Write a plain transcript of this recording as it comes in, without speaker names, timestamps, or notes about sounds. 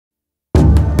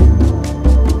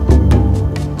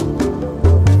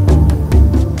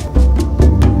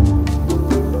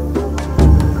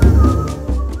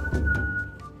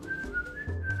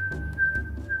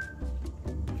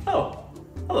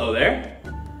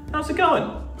How's it going?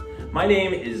 My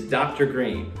name is Dr.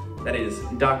 Green. That is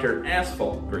Dr.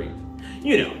 Asphalt Green.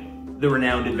 You know, the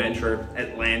renowned adventurer,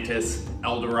 Atlantis,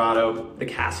 El Dorado, the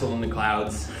castle in the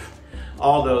clouds,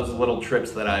 all those little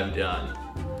trips that I've done.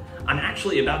 I'm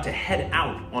actually about to head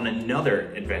out on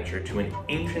another adventure to an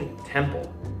ancient temple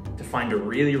to find a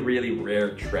really, really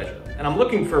rare treasure. And I'm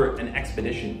looking for an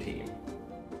expedition team.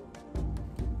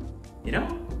 You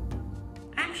know,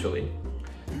 actually,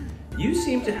 you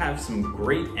seem to have some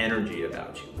great energy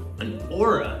about you, an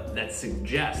aura that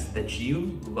suggests that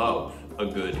you love a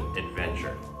good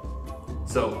adventure.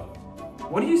 So,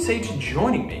 what do you say to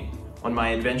joining me on my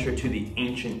adventure to the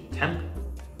ancient temple?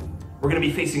 We're gonna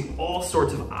be facing all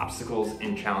sorts of obstacles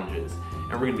and challenges,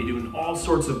 and we're gonna be doing all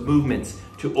sorts of movements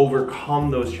to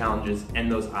overcome those challenges and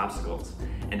those obstacles.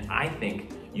 And I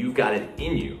think you've got it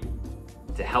in you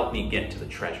to help me get to the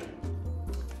treasure.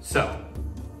 So,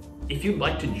 if you'd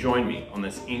like to join me on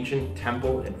this ancient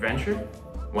temple adventure,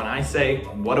 when I say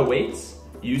what awaits,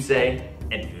 you say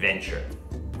adventure,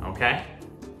 okay?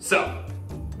 So,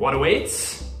 what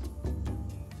awaits?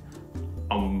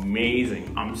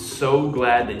 Amazing. I'm so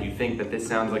glad that you think that this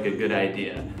sounds like a good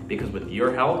idea, because with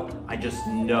your help, I just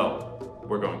know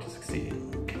we're going to succeed.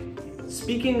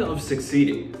 Speaking of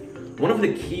succeeding, one of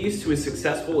the keys to a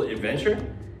successful adventure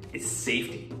is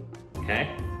safety,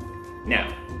 okay?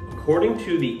 Now, according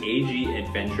to the AG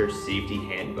Adventure Safety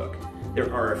Handbook,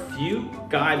 there are a few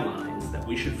guidelines that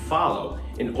we should follow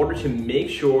in order to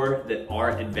make sure that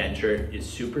our adventure is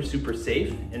super, super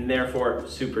safe and therefore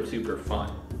super, super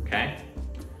fun, okay?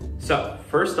 So,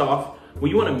 first off,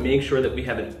 we want to make sure that we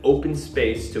have an open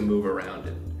space to move around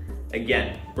in.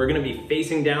 Again, we're going to be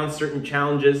facing down certain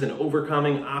challenges and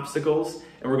overcoming obstacles,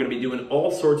 and we're going to be doing all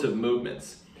sorts of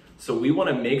movements. So we want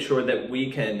to make sure that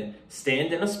we can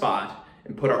stand in a spot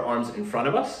and put our arms in front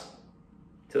of us,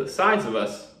 to the sides of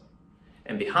us,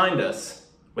 and behind us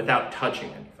without touching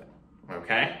anything,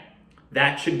 okay?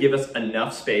 That should give us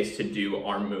enough space to do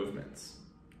our movements.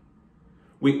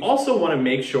 We also want to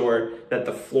make sure that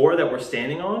the floor that we're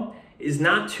standing on is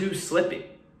not too slippy,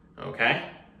 okay?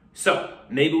 So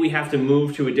maybe we have to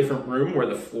move to a different room where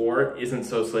the floor isn't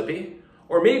so slippy,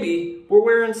 or maybe we're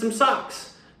wearing some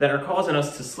socks that are causing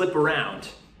us to slip around.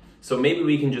 So maybe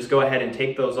we can just go ahead and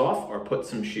take those off or put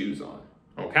some shoes on,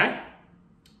 okay?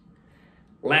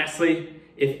 Lastly,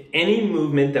 if any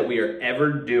movement that we are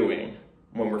ever doing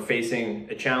when we're facing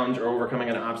a challenge or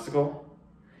overcoming an obstacle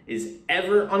is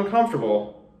ever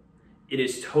uncomfortable, it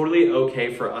is totally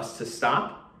okay for us to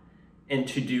stop and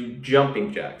to do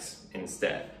jumping jacks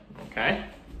instead, okay?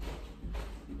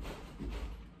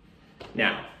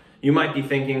 Now, you might be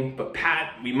thinking, but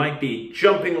Pat, we might be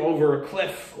jumping over a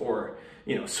cliff or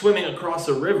swimming across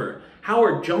a river. How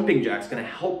are jumping jacks gonna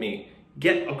help me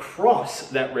get across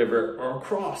that river or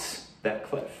across that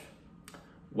cliff?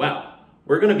 Well,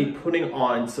 we're gonna be putting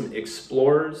on some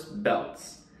explorer's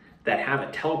belts that have a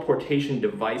teleportation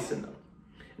device in them.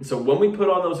 And so when we put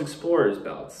on those explorer's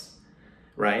belts,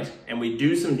 right, and we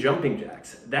do some jumping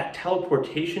jacks, that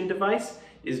teleportation device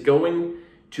is going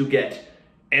to get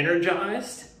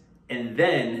energized, and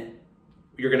then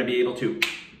you're gonna be able to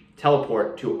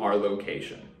teleport to our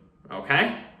location,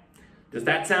 okay? Does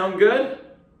that sound good?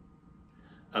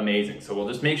 Amazing. So we'll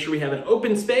just make sure we have an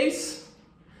open space,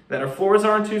 that our floors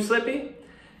aren't too slippy,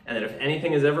 and that if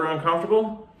anything is ever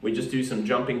uncomfortable, we just do some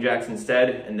jumping jacks instead,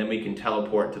 and then we can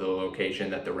teleport to the location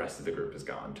that the rest of the group has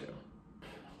gone to.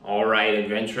 All right,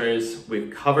 adventurers,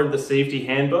 we've covered the safety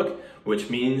handbook, which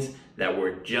means that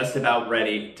we're just about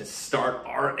ready to start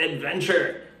our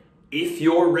adventure. If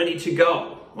you're ready to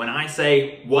go, when I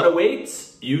say what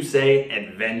awaits, you say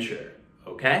adventure,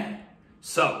 okay?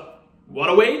 So, what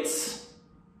awaits?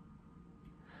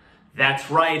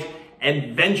 That's right,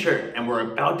 adventure, and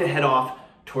we're about to head off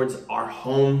towards our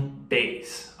home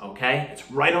base, okay?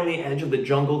 It's right on the edge of the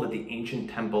jungle that the ancient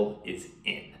temple is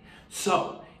in.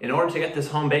 So, in order to get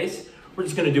this home base, we're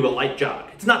just gonna do a light jog.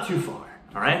 It's not too far,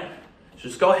 all right? So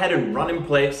just go ahead and run in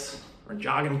place, or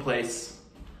jog in place,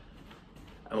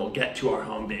 and we'll get to our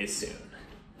home base soon.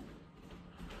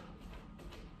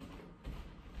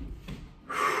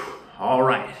 All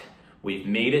right, we've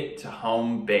made it to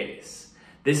home base.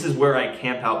 This is where I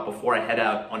camp out before I head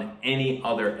out on any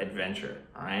other adventure,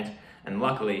 all right? And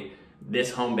luckily,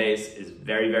 this home base is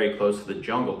very, very close to the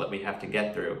jungle that we have to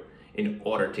get through in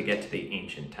order to get to the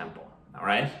ancient temple, all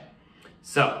right?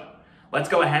 So, let's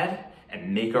go ahead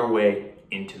and make our way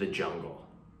into the jungle.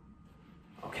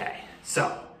 Okay,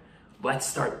 so let's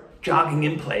start jogging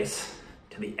in place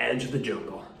to the edge of the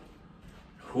jungle.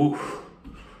 Whew.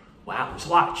 Wow, there's a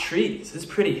lot of trees. This is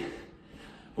pretty,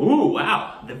 ooh,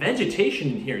 wow. The vegetation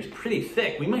in here is pretty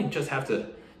thick. We might just have to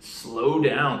slow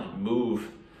down and move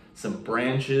some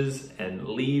branches and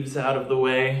leaves out of the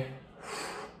way.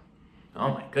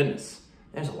 Oh my goodness,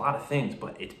 there's a lot of things,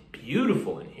 but it's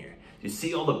beautiful in here. You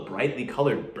see all the brightly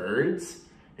colored birds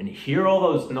and you hear all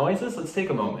those noises? Let's take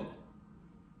a moment.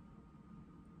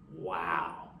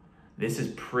 Wow, this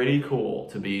is pretty cool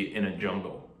to be in a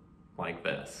jungle like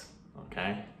this,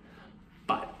 okay?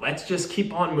 But let's just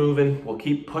keep on moving. We'll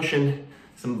keep pushing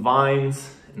some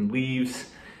vines and leaves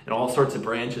and all sorts of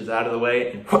branches out of the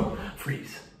way and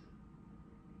freeze.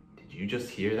 Did you just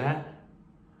hear that?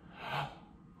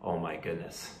 Oh my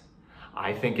goodness.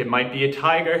 I think it might be a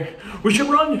tiger. We should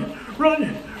run,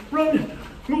 run, run.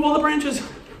 Move all the branches.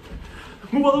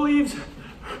 Move all the leaves.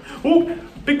 Oh,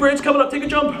 big branch coming up, take a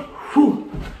jump.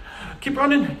 Whew. Keep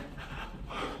running.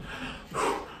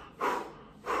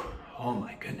 Oh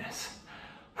my goodness.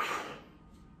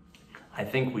 I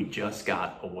think we just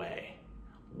got away.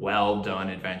 Well done,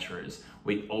 adventurers.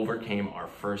 We overcame our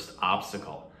first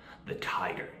obstacle, the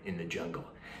tiger in the jungle.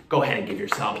 Go ahead and give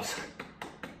yourselves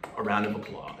a round of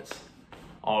applause.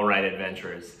 All right,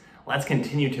 adventurers, let's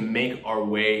continue to make our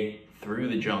way through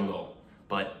the jungle.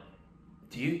 But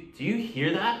do you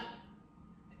hear that?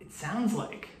 It sounds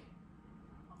like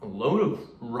a load of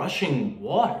rushing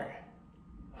water.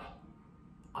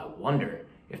 I wonder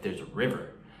if there's a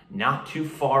river not too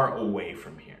far away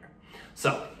from here.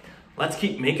 So let's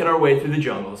keep making our way through the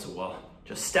jungle. So we'll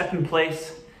just step in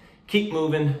place, keep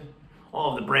moving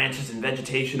all of the branches and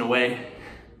vegetation away,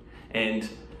 and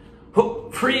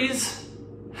freeze.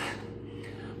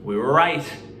 We were right.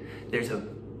 There's a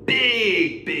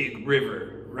big, big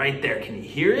river right there. Can you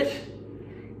hear it?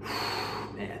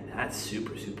 Man, that's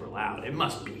super, super loud. It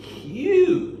must be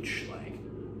huge. Like,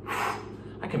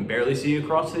 I can barely see you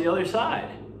across to the other side.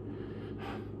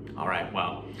 All right,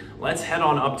 well, let's head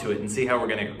on up to it and see how we're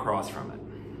gonna get across from it.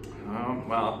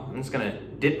 Well, I'm just gonna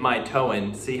dip my toe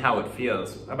in, see how it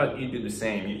feels. How about you do the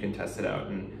same? You can test it out.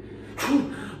 And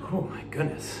oh my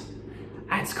goodness,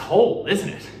 that's cold, isn't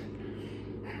it?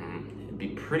 It'd be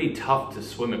pretty tough to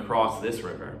swim across this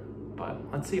river,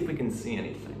 but let's see if we can see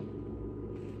anything.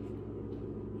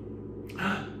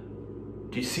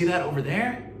 Do you see that over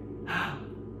there?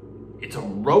 It's a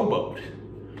rowboat.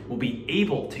 We'll be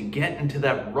able to get into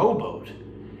that rowboat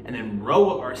and then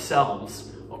row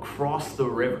ourselves across the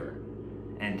river.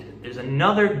 And there's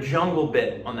another jungle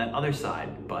bit on that other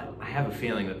side, but I have a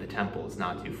feeling that the temple is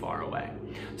not too far away.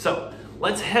 So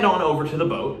let's head on over to the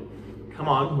boat. Come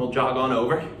on, we'll jog on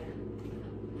over.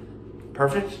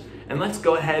 Perfect. And let's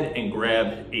go ahead and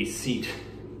grab a seat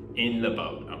in the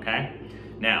boat, okay?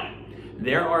 Now,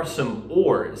 there are some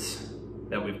oars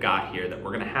that we've got here that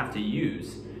we're gonna have to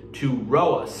use to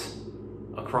row us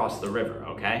across the river,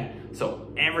 okay?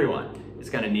 So everyone is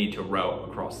gonna need to row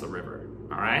across the river,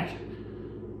 all right?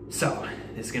 So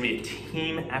this is gonna be a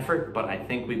team effort, but I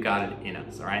think we've got it in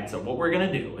us, all right? So what we're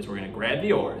gonna do is we're gonna grab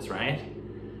the oars, right?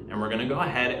 And we're gonna go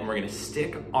ahead and we're gonna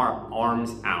stick our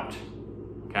arms out,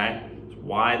 okay? It's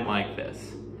wide like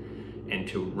this. And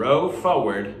to row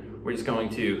forward, we're just going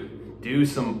to do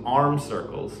some arm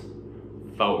circles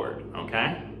forward,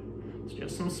 okay? It's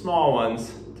just some small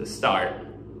ones to start.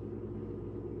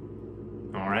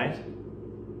 All right?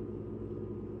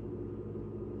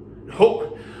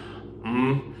 Oh,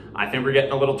 I think we're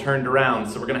getting a little turned around,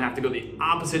 so we're gonna have to go the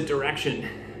opposite direction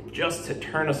just to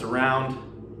turn us around.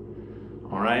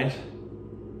 All right?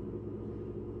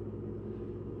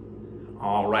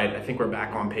 All right, I think we're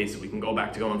back on pace, so we can go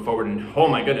back to going forward. And oh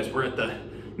my goodness, we're at the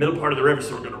middle part of the river,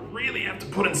 so we're gonna really have to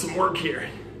put in some work here.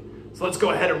 So let's go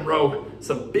ahead and row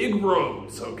some big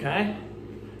rows, okay?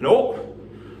 Nope,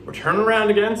 we're turning around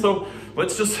again, so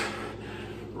let's just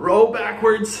row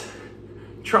backwards,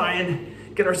 try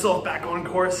and get ourselves back on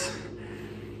course.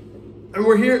 And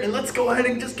we're here, and let's go ahead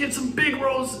and just get some big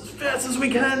rows as fast as we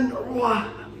can.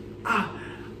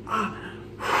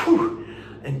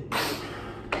 And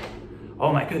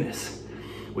oh my goodness,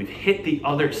 we've hit the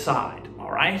other side,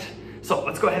 all right? So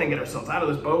let's go ahead and get ourselves out of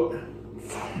this boat.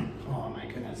 Oh my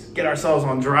goodness, get ourselves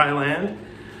on dry land,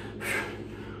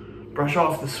 brush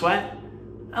off the sweat,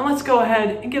 and let's go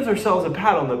ahead and give ourselves a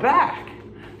pat on the back.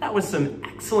 That was some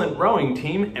excellent rowing,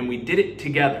 team, and we did it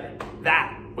together.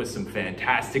 That was some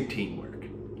fantastic teamwork.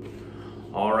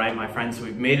 All right, my friends, so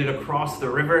we've made it across the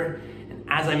river, and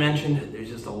as I mentioned, there's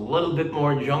just a little bit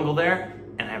more jungle there,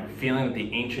 and I have a feeling that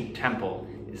the ancient temple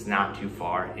is not too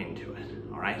far into it,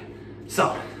 all right?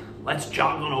 So let's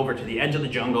jog on over to the edge of the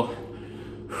jungle,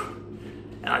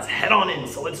 and let's head on in.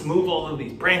 So let's move all of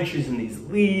these branches and these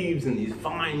leaves and these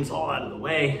vines all out of the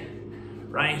way,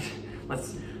 right?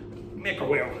 Let's make our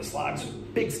way over this log. So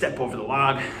big step over the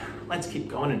log. Let's keep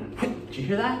going. And did you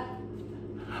hear that?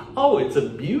 Oh, it's a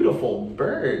beautiful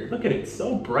bird. Look at it,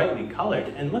 so brightly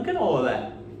colored. And look at all of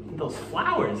that, those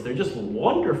flowers. They're just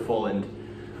wonderful. And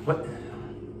what?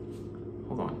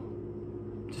 Hold on.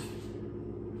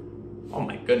 Oh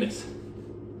my goodness.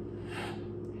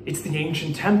 It's the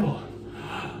ancient temple.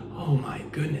 Oh my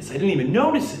goodness, I didn't even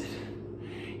notice it.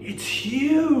 It's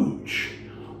huge.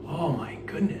 Oh my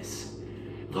goodness.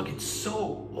 Look, it's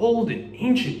so old and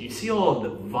ancient. You see all of the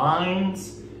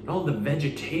vines, and all of the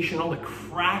vegetation, all the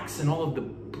cracks, and all of the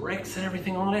bricks and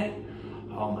everything on it.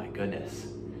 Oh my goodness.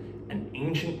 An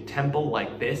ancient temple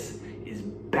like this is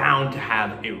bound to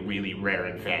have a really rare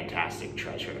and fantastic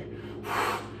treasure.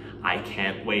 I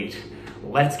can't wait.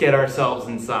 Let's get ourselves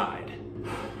inside.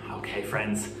 Okay,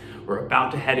 friends, we're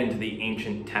about to head into the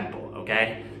ancient temple,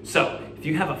 okay? So, if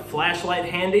you have a flashlight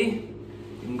handy,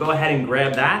 you can go ahead and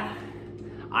grab that.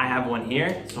 I have one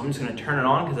here, so I'm just gonna turn it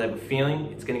on because I have a feeling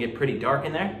it's gonna get pretty dark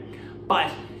in there.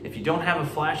 But if you don't have a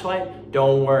flashlight,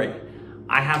 don't worry.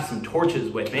 I have some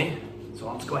torches with me, so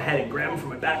I'll just go ahead and grab them from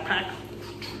my backpack.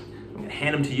 I'm gonna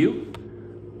hand them to you.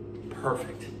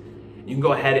 Perfect. You can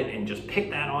go ahead and just pick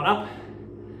that on up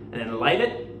and then light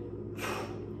it.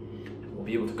 And we'll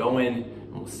be able to go in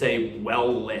and we'll stay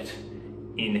well lit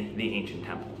in the ancient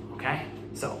temple, okay?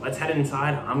 So let's head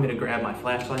inside. I'm gonna grab my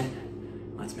flashlight.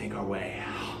 Let's make our way.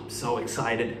 I'm so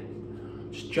excited.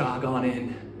 Just jog on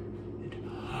in.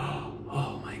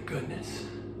 Oh my goodness.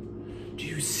 Do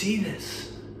you see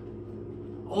this?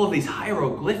 All of these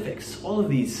hieroglyphics, all of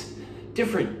these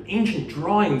different ancient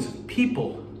drawings of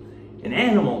people and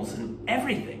animals and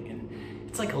everything. And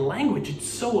it's like a language. It's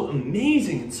so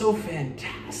amazing and so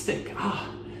fantastic.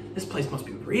 This place must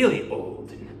be really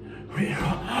old.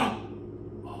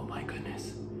 Oh my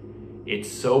goodness. It's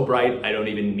so bright, I don't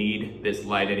even need this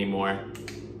light anymore.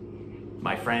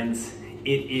 My friends,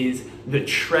 it is the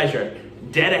treasure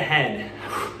dead ahead.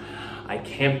 I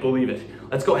can't believe it.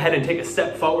 Let's go ahead and take a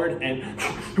step forward and,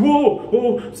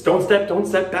 whoa, don't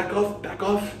step, back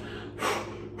off.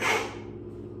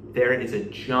 There is a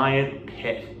giant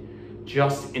pit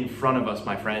just in front of us,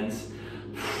 my friends.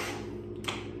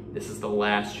 This is the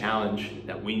last challenge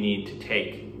that we need to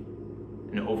take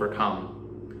and overcome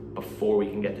before we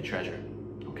can get the treasure,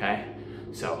 okay?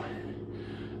 So,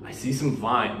 I see some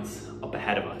vines up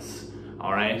ahead of us,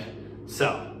 all right?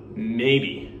 So,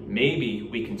 maybe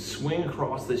we can swing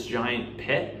across this giant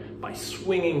pit by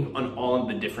swinging on all of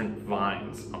the different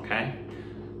vines, okay?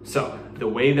 So, the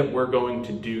way that we're going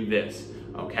to do this,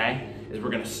 okay, is we're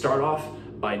gonna start off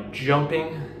by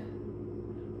jumping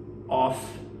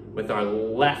off with our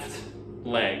left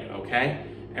leg, okay?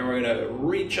 And we're gonna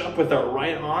reach up with our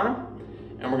right arm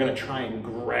and we're gonna try and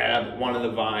grab one of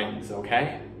the vines,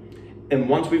 okay? And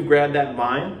once we've grabbed that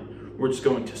vine, we're just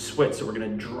going to switch. So we're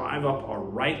gonna drive up our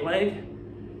right leg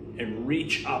and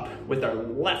reach up with our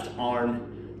left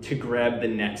arm to grab the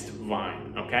next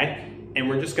vine, okay? And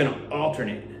we're just gonna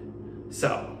alternate.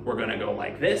 So we're gonna go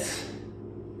like this,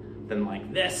 then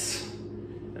like this,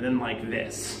 and then like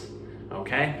this,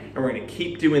 okay? And we're gonna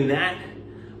keep doing that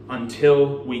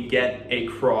until we get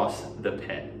across the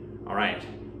pit, all right?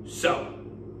 So,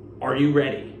 are you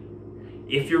ready?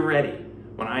 If you're ready,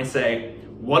 when I say,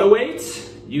 what awaits?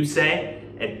 You say,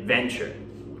 adventure,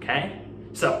 okay?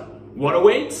 So, what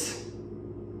awaits?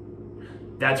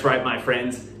 That's right, my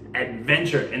friends,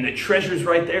 adventure, and the treasure's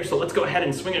right there, so let's go ahead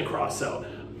and swing across. So,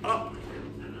 up,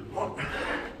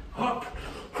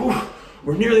 whew,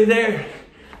 we're nearly there.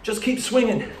 Just keep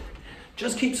swinging,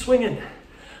 just keep swinging.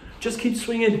 Just keep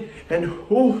swinging, and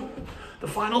the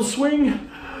final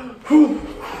swing.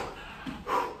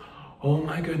 Oh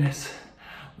my goodness,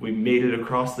 we made it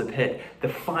across the pit. The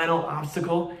final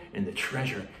obstacle, and the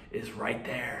treasure is right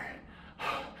there.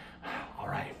 All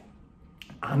right,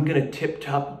 I'm gonna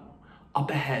tip-top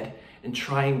up ahead and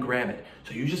try and grab it.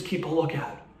 So you just keep a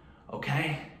lookout,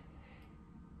 okay?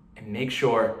 And make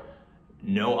sure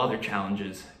no other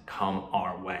challenges come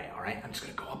our way, all right? I'm just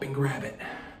gonna go up and grab it.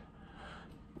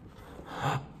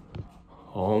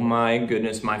 Oh my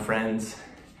goodness, my friends.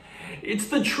 It's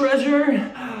the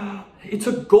treasure. It's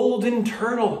a golden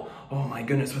turtle. Oh my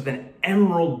goodness, with an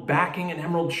emerald backing, an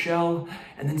emerald shell,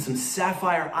 and then some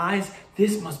sapphire eyes.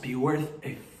 This must be worth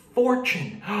a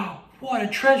fortune. What a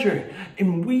treasure.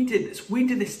 And we did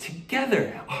this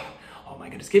together. Oh my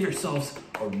goodness, give yourselves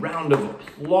a round of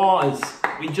applause.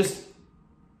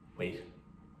 Wait,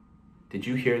 did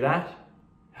you hear that?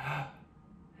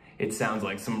 It sounds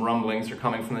like some rumblings are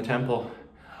coming from the temple.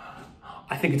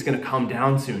 I think it's gonna come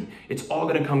down soon. It's all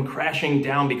gonna come crashing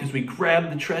down because we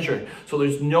grabbed the treasure. So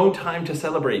there's no time to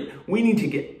celebrate. We need to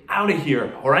get out of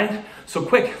here, all right? So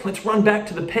quick, let's run back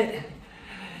to the pit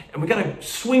And we gotta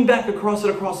swing back across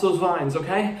those vines,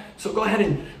 okay? So go ahead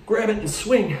and grab it and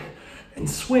swing, and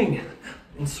swing,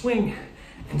 and swing,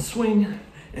 and swing,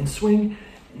 and swing,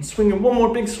 and swing, and one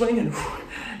more big swing, and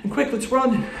quick, let's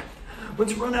run.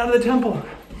 Let's run out of the temple.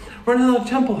 Run out of the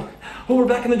temple. Oh, we're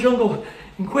back in the jungle.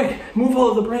 And quick, move all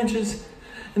of the branches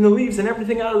and the leaves and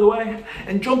everything out of the way,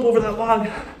 and jump over that log.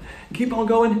 And keep on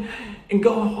going, and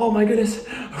go, oh my goodness.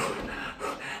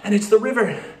 And it's the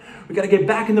river. We gotta get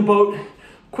back in the boat.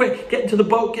 Quick, get into the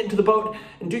boat,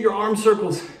 and do your arm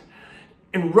circles.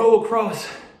 And row across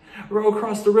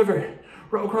the river.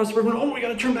 Row across the river. Oh, we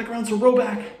gotta turn back around, so row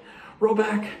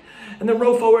back, and then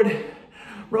row forward,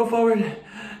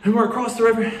 and we're across the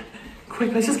river.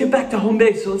 Quick, let's just get back to home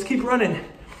base, so let's keep running.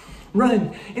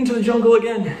 Run into the jungle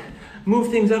again.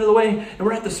 Move things out of the way, and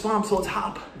we're at the swamp, so let's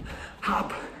hop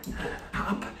on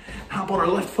our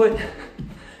left foot,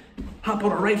 hop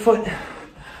on our right foot,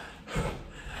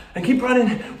 and keep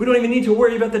running. We don't even need to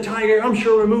worry about the tiger. I'm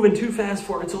sure we're moving too fast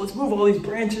for it, so let's move all these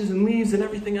branches and leaves and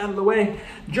everything out of the way.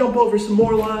 Jump over some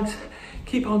more logs,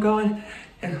 keep on going,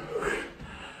 and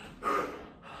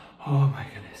oh my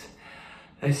goodness.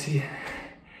 I see.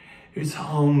 It's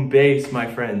home base,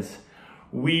 my friends.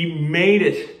 We made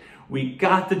it. We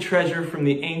got the treasure from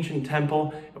the ancient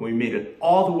temple, and we made it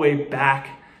all the way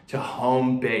back to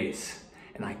home base.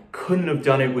 And I couldn't have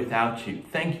done it without you.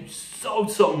 Thank you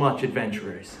so much,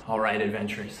 adventurers. All right,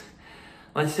 adventurers.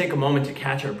 Let's take a moment to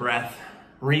catch our breath,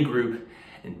 regroup,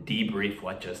 and debrief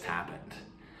what just happened.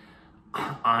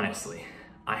 Honestly,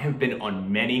 I have been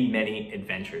on many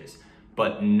adventures,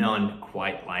 but none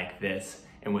quite like this,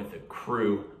 and with a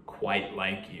crew quite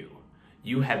like you.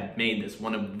 You have made this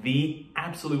one of the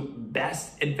absolute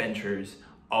best adventures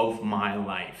of my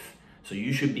life. So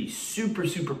you should be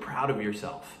super proud of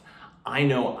yourself. I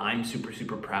know I'm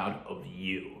super proud of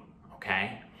you,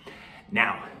 okay?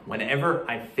 Now, whenever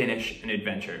I finish an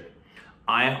adventure,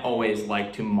 I always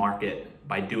like to mark it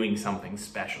by doing something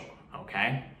special,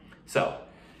 okay? So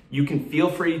you can feel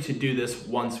free to do this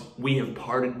once we have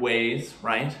parted ways,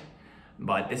 right?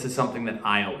 But this is something that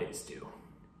I always do.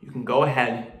 You can go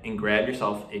ahead and grab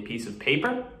yourself a piece of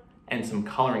paper and some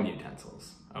coloring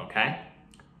utensils, okay?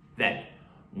 Then,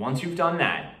 once you've done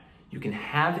that, you can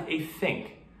have a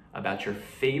think about your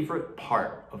favorite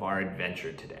part of our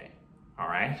adventure today, all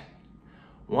right?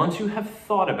 Once you have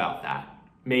thought about that,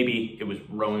 maybe it was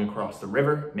rowing across the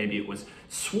river, maybe it was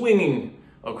swinging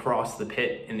across the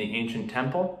pit in the ancient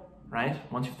temple, right?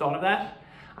 Once you've thought of that,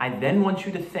 I then want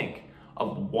you to think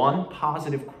of one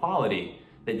positive quality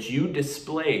that you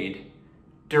displayed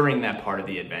during that part of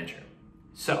the adventure.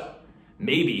 So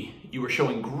maybe you were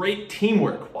showing great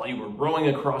teamwork while you were rowing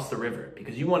across the river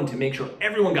because you wanted to make sure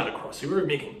everyone got across. So you were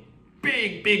making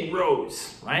big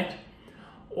rows, right?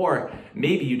 Or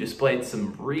maybe you displayed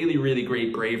some really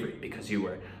great bravery because you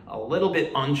were a little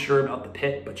bit unsure about the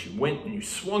pit, but you went and you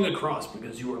swung across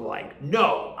because you were like,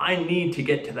 no, I need to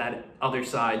get to that other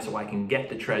side so I can get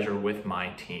the treasure with my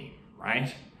team,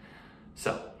 right?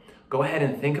 So go ahead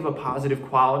and think of a positive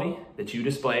quality that you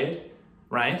displayed,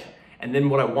 right? And then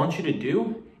what I want you to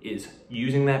do is,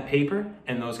 using that paper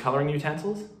and those coloring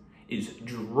utensils, is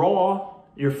draw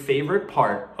your favorite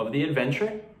part of the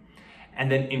adventure and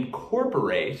then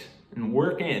incorporate and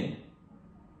work in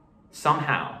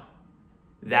somehow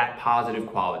that positive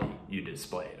quality you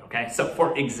displayed, okay? So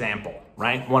for example,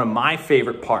 right, one of my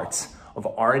favorite parts of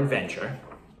our adventure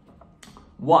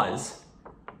was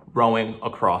rowing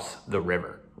across the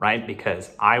river, right?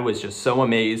 Because I was just so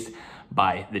amazed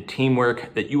by the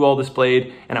teamwork that you all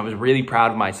displayed, and I was really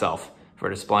proud of myself for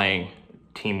displaying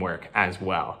teamwork as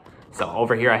well. So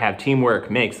over here I have teamwork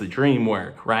makes the dream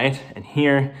work, right? And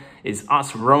here is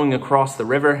us rowing across the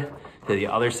river to the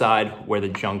other side where the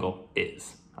jungle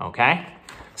is, okay?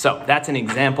 So that's an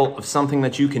example of something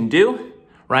that you can do,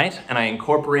 right? And I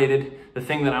incorporated the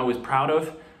thing that I was proud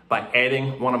of by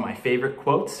adding one of my favorite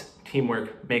quotes,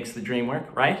 teamwork makes the dream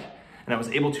work, right? And I was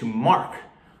able to mark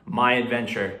my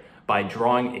adventure by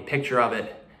drawing a picture of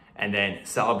it and then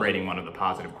celebrating one of the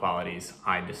positive qualities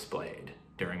I displayed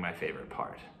during my favorite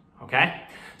part, okay?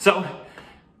 So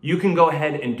you can go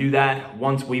ahead and do that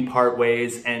once we part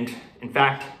ways. And in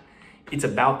fact, it's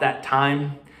about that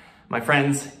time. My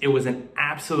friends, it was an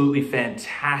absolutely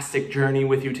fantastic journey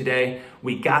with you today.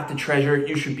 We got the treasure.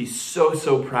 You should be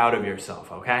so proud of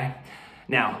yourself, okay?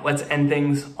 Now, let's end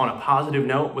things on a positive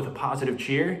note with a positive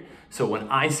cheer. So when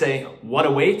I say what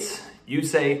awaits, you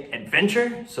say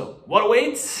adventure. So what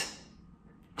awaits?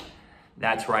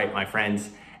 That's right, my friends,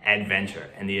 adventure.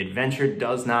 And the adventure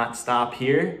does not stop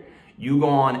here. You go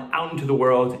on out into the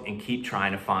world and keep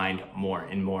trying to find more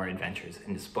and more adventures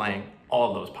and displaying all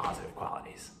of those positive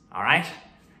qualities. All right?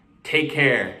 Take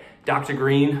care. Dr.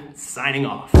 Green, signing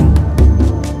off.